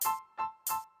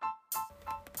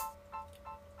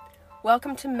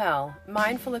Welcome to Mel,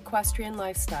 Mindful Equestrian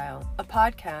Lifestyle, a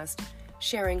podcast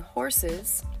sharing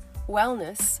horses,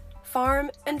 wellness, farm,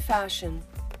 and fashion